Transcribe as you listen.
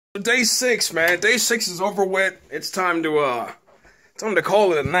Day 6, man. Day 6 is over with. It's time to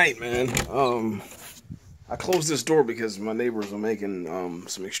call it a night, man. I closed this door because my neighbors were making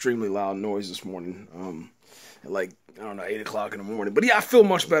some extremely loud noise this morning. At like, I don't know, 8 o'clock in the morning. But yeah, I feel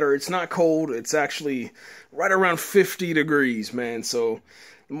much better. It's not cold. It's actually right around 50 degrees, man. So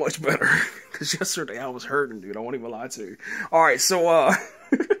much better. Because yesterday I was hurting, dude. I won't even lie to you. Alright, so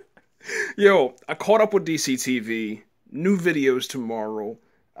yo, I caught up with DCTV. New videos tomorrow.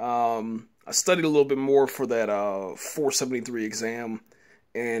 I studied a little bit more for that 473 exam,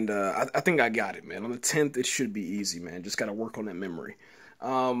 and I think I got it, man. On the 10th, it should be easy, man. Just got to work on that memory.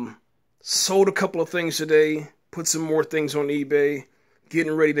 Sold a couple of things today, put some more things on eBay,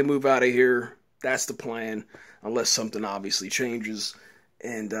 getting ready to move out of here. That's the plan, unless something obviously changes.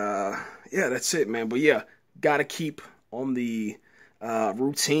 And yeah, that's it, man. But yeah, got to keep on the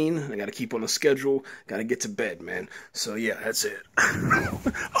routine. I gotta keep on the schedule. Gotta get to bed, man. So yeah, that's it.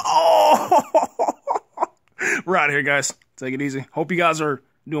 Oh, we're out of here, guys. Take it easy. Hope you guys are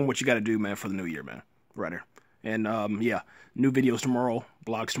doing what you gotta do, man, for the new year, man. Right here. And yeah, new videos tomorrow,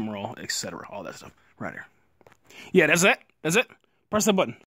 blogs tomorrow, etc. All that stuff. Right here. Yeah, that's it. That's it. Press that button.